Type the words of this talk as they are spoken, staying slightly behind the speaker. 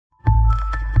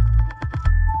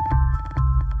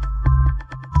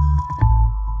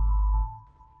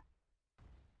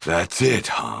That's it,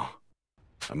 huh?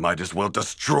 I might as well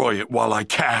destroy it while I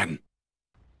can.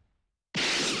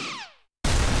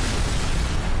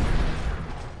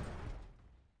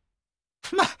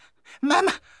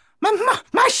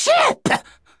 My ship!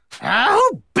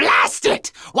 Oh, blast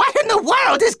it! What in the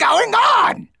world is going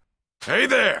on? Hey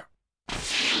there!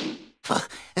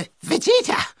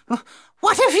 Vegeta,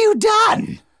 what have you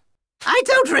done? I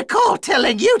don't recall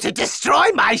telling you to destroy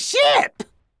my ship!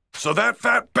 So that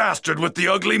fat bastard with the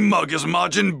ugly mug is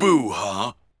Majin Buu,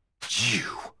 huh?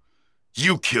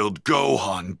 You killed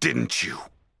Gohan, didn't you?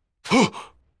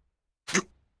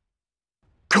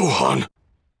 Gohan?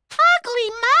 Ugly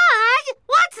mug?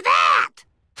 What's that?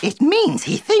 It means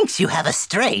he thinks you have a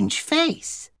strange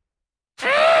face.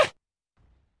 Now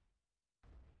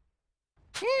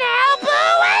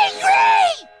Boo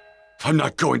angry! I'm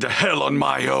not going to hell on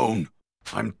my own.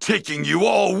 I'm taking you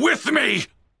all with me!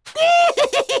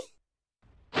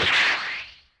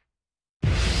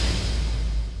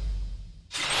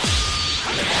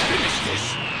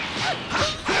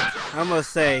 I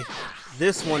must say,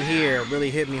 this one here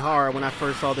really hit me hard when I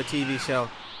first saw the TV show.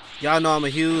 Y'all know I'm a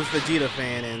huge Vegeta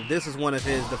fan, and this is one of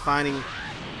his defining,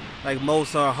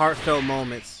 most heartfelt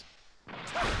moments.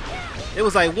 It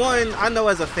was one, I know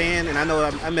as a fan, and I know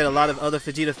I met a lot of other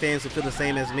Vegeta fans who feel the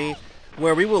same as me,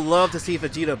 where we would love to see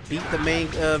Vegeta beat the main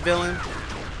villain,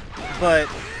 but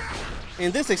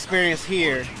in this experience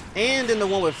here, and in the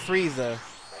one with Frieza,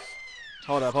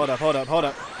 hold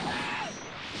up.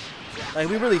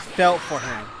 We really felt for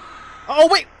him. Oh,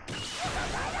 wait!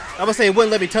 I would say it wouldn't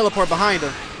let me teleport behind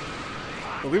him.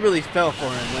 But we really felt for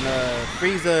him when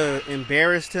Frieza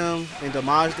embarrassed him and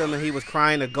damaged him and he was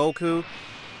crying to Goku.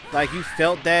 You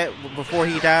felt that before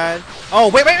he died. Oh,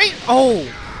 wait! Oh!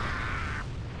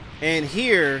 And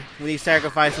here, when he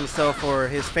sacrificed himself for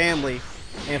his family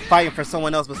and fighting for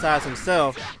someone else besides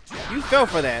himself, you felt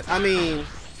for that. I mean,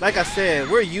 like I said,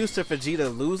 we're used to Vegeta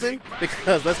losing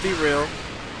because, let's be real,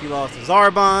 he lost to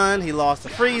Zarbon, he lost to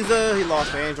Frieza, he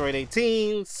lost to Android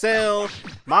 18, Cell,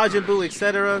 Majin Buu,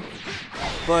 etc.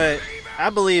 But I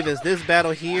believe it's this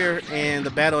battle here and the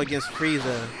battle against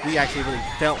Frieza, we actually really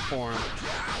felt for him.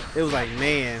 It was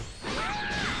man.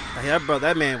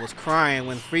 That man was crying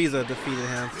when Frieza defeated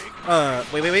him.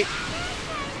 Wait.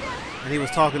 And he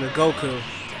was talking to Goku.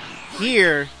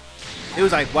 Here, it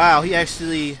was wow, he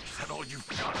actually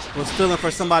was feeling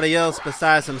for somebody else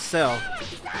besides himself.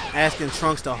 Asking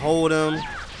Trunks to hold him.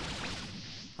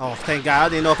 Oh, thank God. I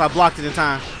didn't know if I blocked it in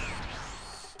time.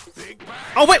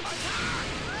 Oh, wait.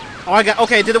 Oh, I got...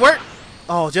 Okay, did it work?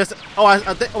 Oh, just... Oh,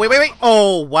 wait.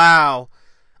 Oh, wow.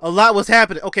 A lot was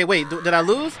happening. Okay, wait. Did I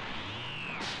lose?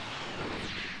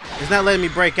 It's not letting me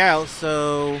break out,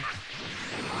 so...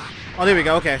 Oh, there we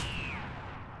go. Okay.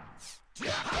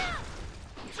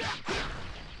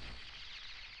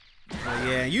 Oh,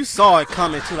 yeah, you saw it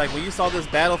coming too. When you saw this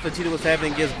battle Vegeta was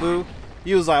having against Buu,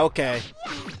 you was okay.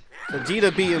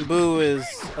 Vegeta beating Buu is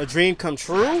a dream come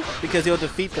true because he'll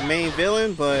defeat the main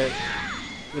villain, but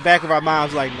in the back of our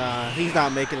minds, nah, he's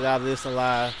not making it out of this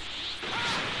alive.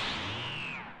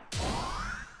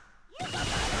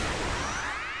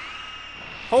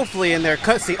 Hopefully in their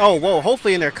cutscene,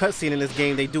 hopefully in their cutscene in this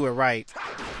game they do it right.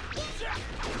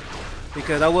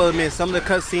 Because I will admit, some of the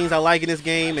cutscenes I like in this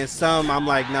game, and some I'm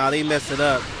nah, they messed it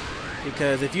up.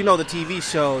 Because if you know the TV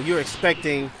show, you're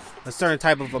expecting a certain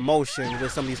type of emotion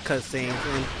with some of these cutscenes.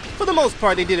 And for the most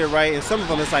part, they did it right. And some of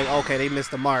them, it's okay, they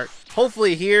missed the mark.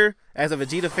 Hopefully here, as a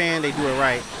Vegeta fan, they do it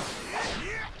right.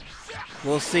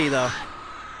 We'll see, though.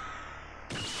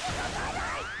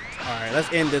 Alright, let's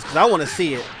end this, because I want to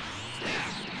see it.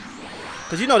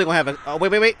 Because you know they're going to have a... Oh,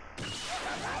 wait.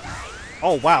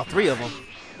 Oh, wow, 3 of them.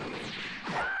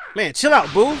 Man, chill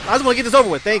out, Boo. I just want to get this over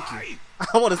with. Thank you.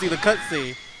 I want to see the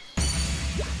cutscene.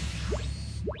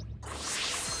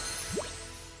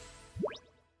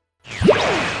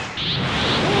 Really?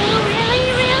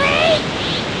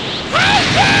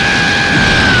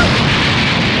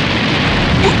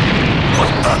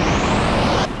 What the?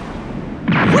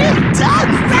 Well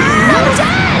done! Well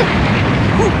done!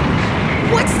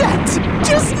 What's that?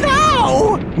 Just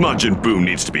now! Majin Buu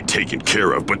needs to be taken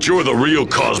care of, but you're the real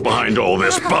cause behind all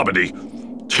this, Babidi.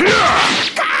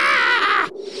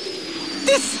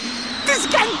 This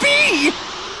can't be!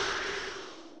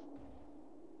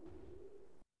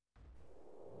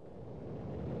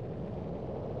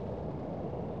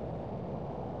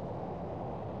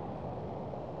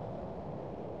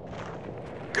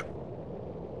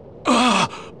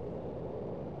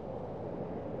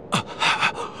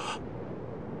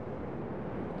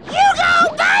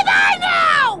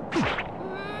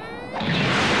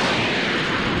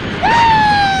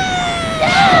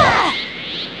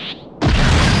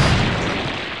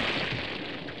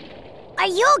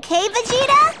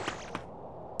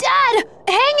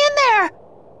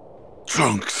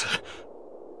 Trunks.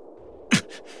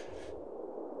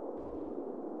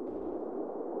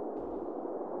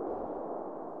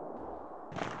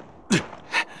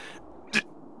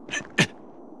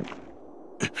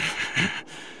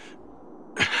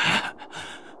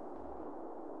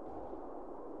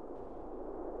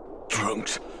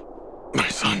 Trunks, my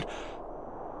son,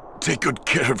 take good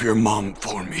care of your mom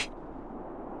for me.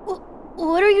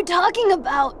 What are you talking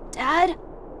about, Dad?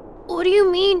 What do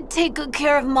you mean, take good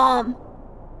care of Mom?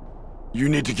 You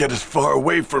need to get as far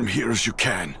away from here as you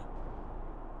can.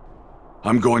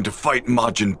 I'm going to fight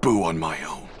Majin Buu on my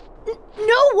own.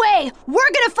 No way!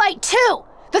 We're gonna fight too!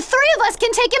 The three of us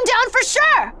can take him down for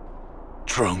sure!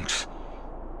 Trunks,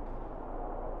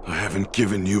 I haven't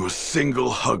given you a single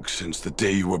hug since the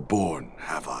day you were born,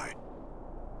 have I?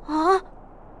 Huh?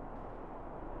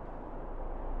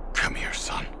 Come here,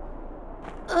 son.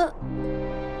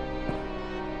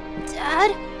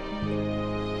 Dad?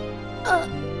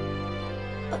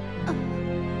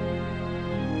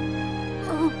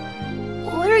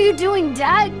 What are you doing,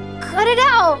 Dad? Cut it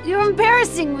out! You're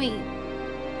embarrassing me!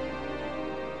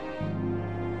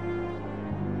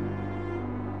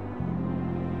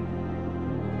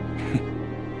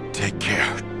 Take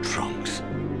care, Trunks.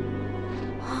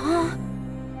 Huh?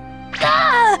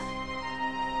 Ah!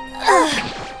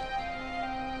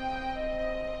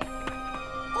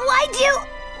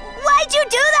 Why'd you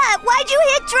do that? Why'd you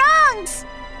hit Trunks?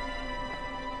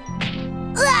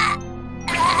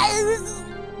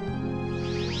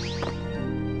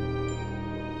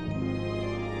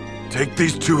 Take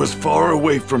these two as far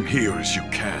away from here as you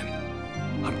can.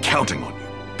 I'm counting on you,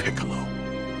 Piccolo.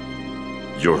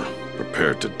 You're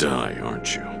prepared to die,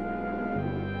 aren't you?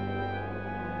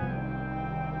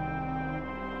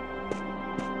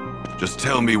 Just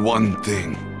tell me one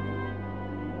thing.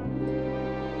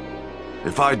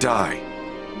 If I die,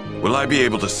 will I be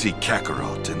able to see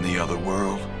Kakarot in the other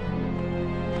world?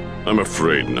 I'm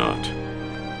afraid not.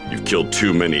 You've killed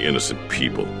too many innocent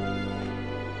people.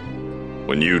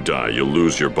 When you die, you'll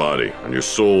lose your body, and your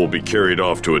soul will be carried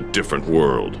off to a different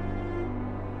world.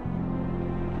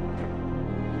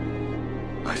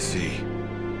 I see.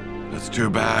 That's too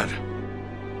bad.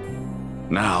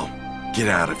 Now, get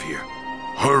out of here.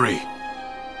 Hurry!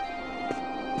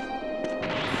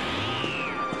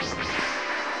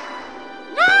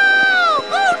 No!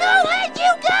 Boo, no, let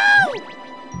you go!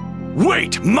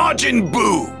 Wait, Majin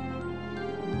Buu!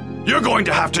 You're going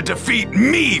to have to defeat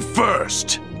me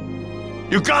first!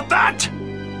 You got that?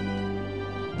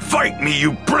 Fight me,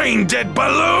 you brain-dead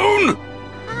balloon! You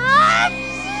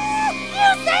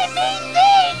say mean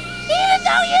things, even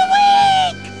though you're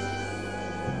weak!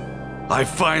 I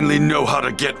finally know how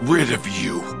to get rid of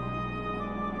you.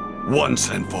 Once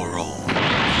and for all.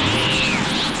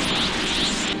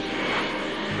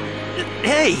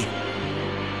 Hey!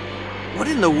 What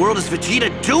in the world is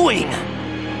Vegeta doing?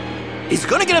 He's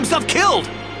gonna get himself killed!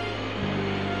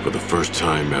 For the first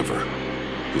time ever,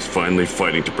 he's finally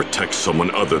fighting to protect someone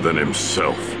other than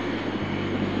himself.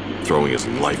 Throwing his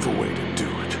life away to do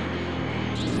it.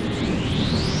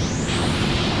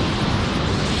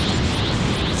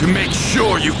 To make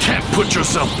sure you can't put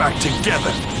yourself back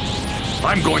together,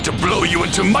 I'm going to blow you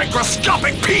into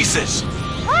microscopic pieces!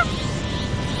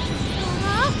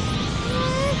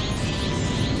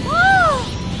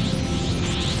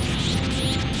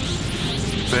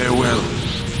 Farewell,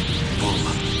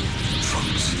 Bulma,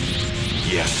 Trunks.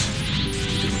 Yes,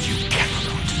 then you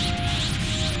Kakarot.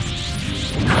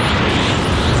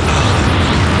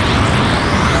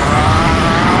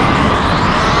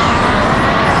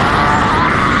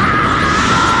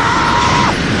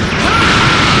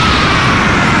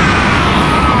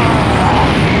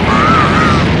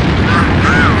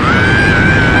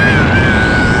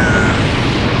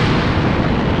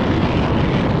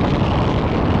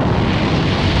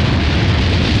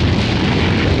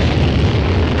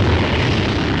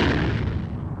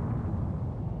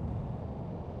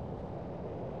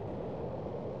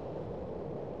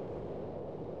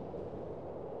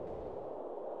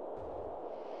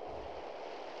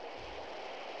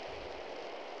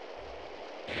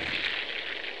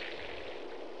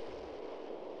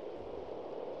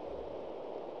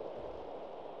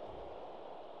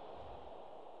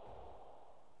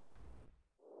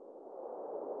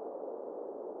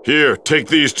 Here, take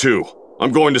these two.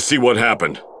 I'm going to see what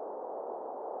happened.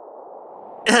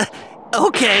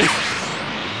 Okay.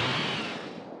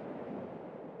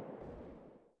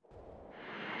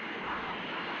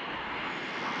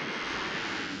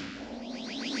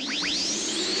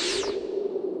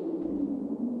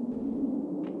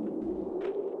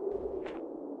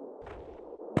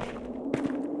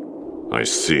 I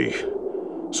see.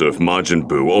 So if Majin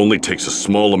Buu only takes a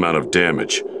small amount of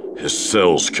damage, his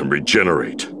cells can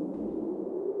regenerate.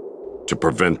 To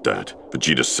prevent that,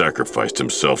 Vegeta sacrificed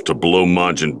himself to blow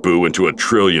Majin Buu into 1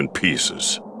 trillion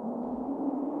pieces.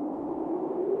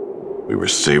 We were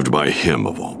saved by him,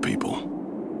 of all people.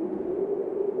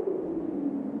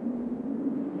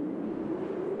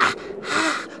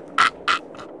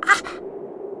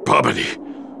 Babidi,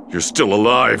 you're still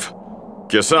alive.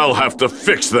 Guess I'll have to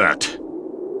fix that.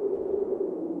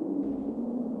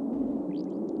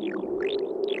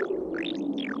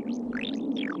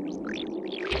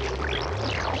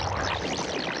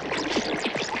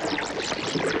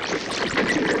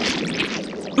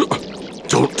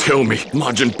 Don't tell me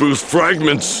Majin Buu's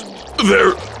fragments.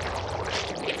 They're...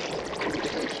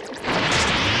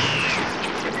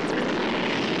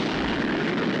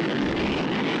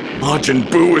 Majin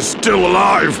Buu is still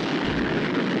alive!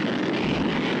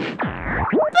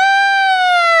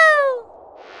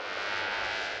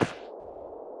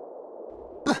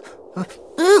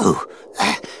 Boo!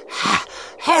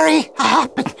 Hurry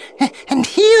up and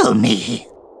heal me.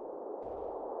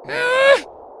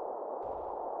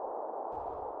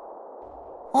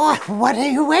 What are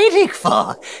you waiting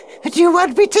for? Do you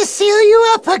want me to seal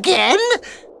you up again?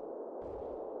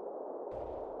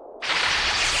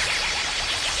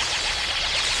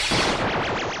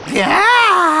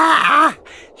 Ah!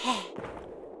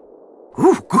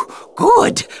 Ooh,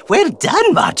 good. Well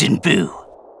done, Majin Buu.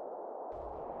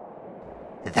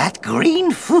 That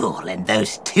green fool and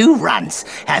those 2 runts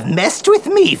have messed with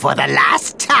me for the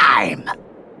last time.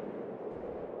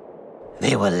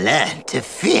 They will learn to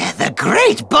fear the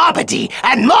great Babidi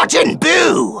and Majin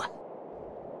Buu.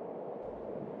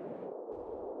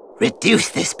 Reduce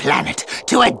this planet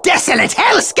to a desolate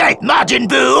hellscape, Majin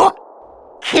Buu!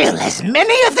 Kill as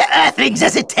many of the Earthlings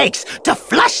as it takes to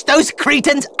flush those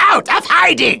cretins out of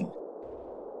hiding!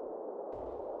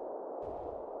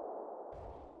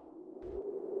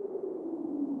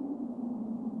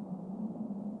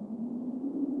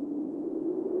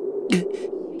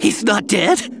 He's not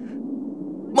dead?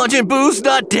 Majin Buu's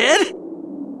not dead?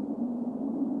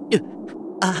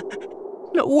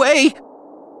 No way!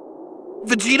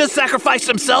 Vegeta sacrificed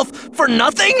himself for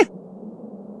nothing?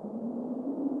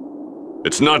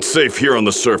 It's not safe here on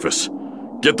the surface.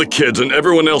 Get the kids and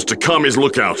everyone else to Kami's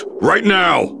lookout, right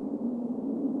now!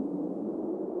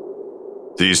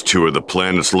 These 2 are the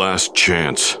planet's last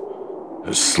chance,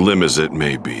 as slim as it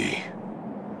may be.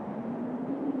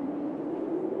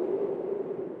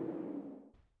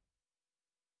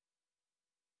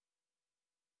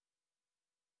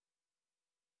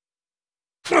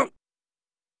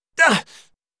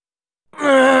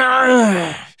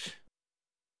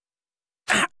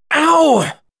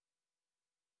 Ow!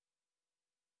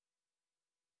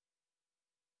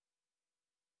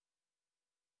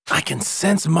 I can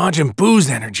sense Majin Buu's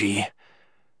energy,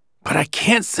 but I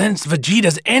can't sense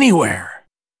Vegeta's anywhere.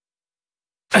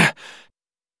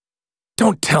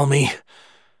 Don't tell me.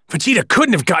 Vegeta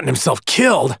couldn't have gotten himself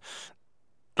killed.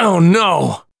 Oh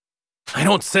no. I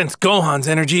don't sense Gohan's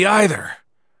energy either.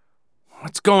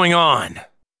 What's going on?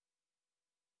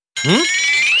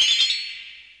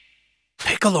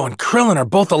 Piccolo and Krillin are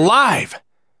both alive.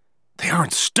 They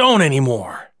aren't stone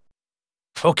anymore.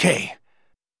 Okay.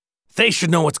 They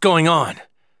should know what's going on.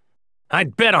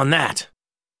 I'd bet on that.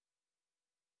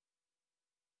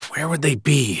 Where would they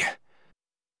be?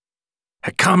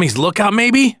 At Kami's lookout,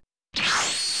 maybe?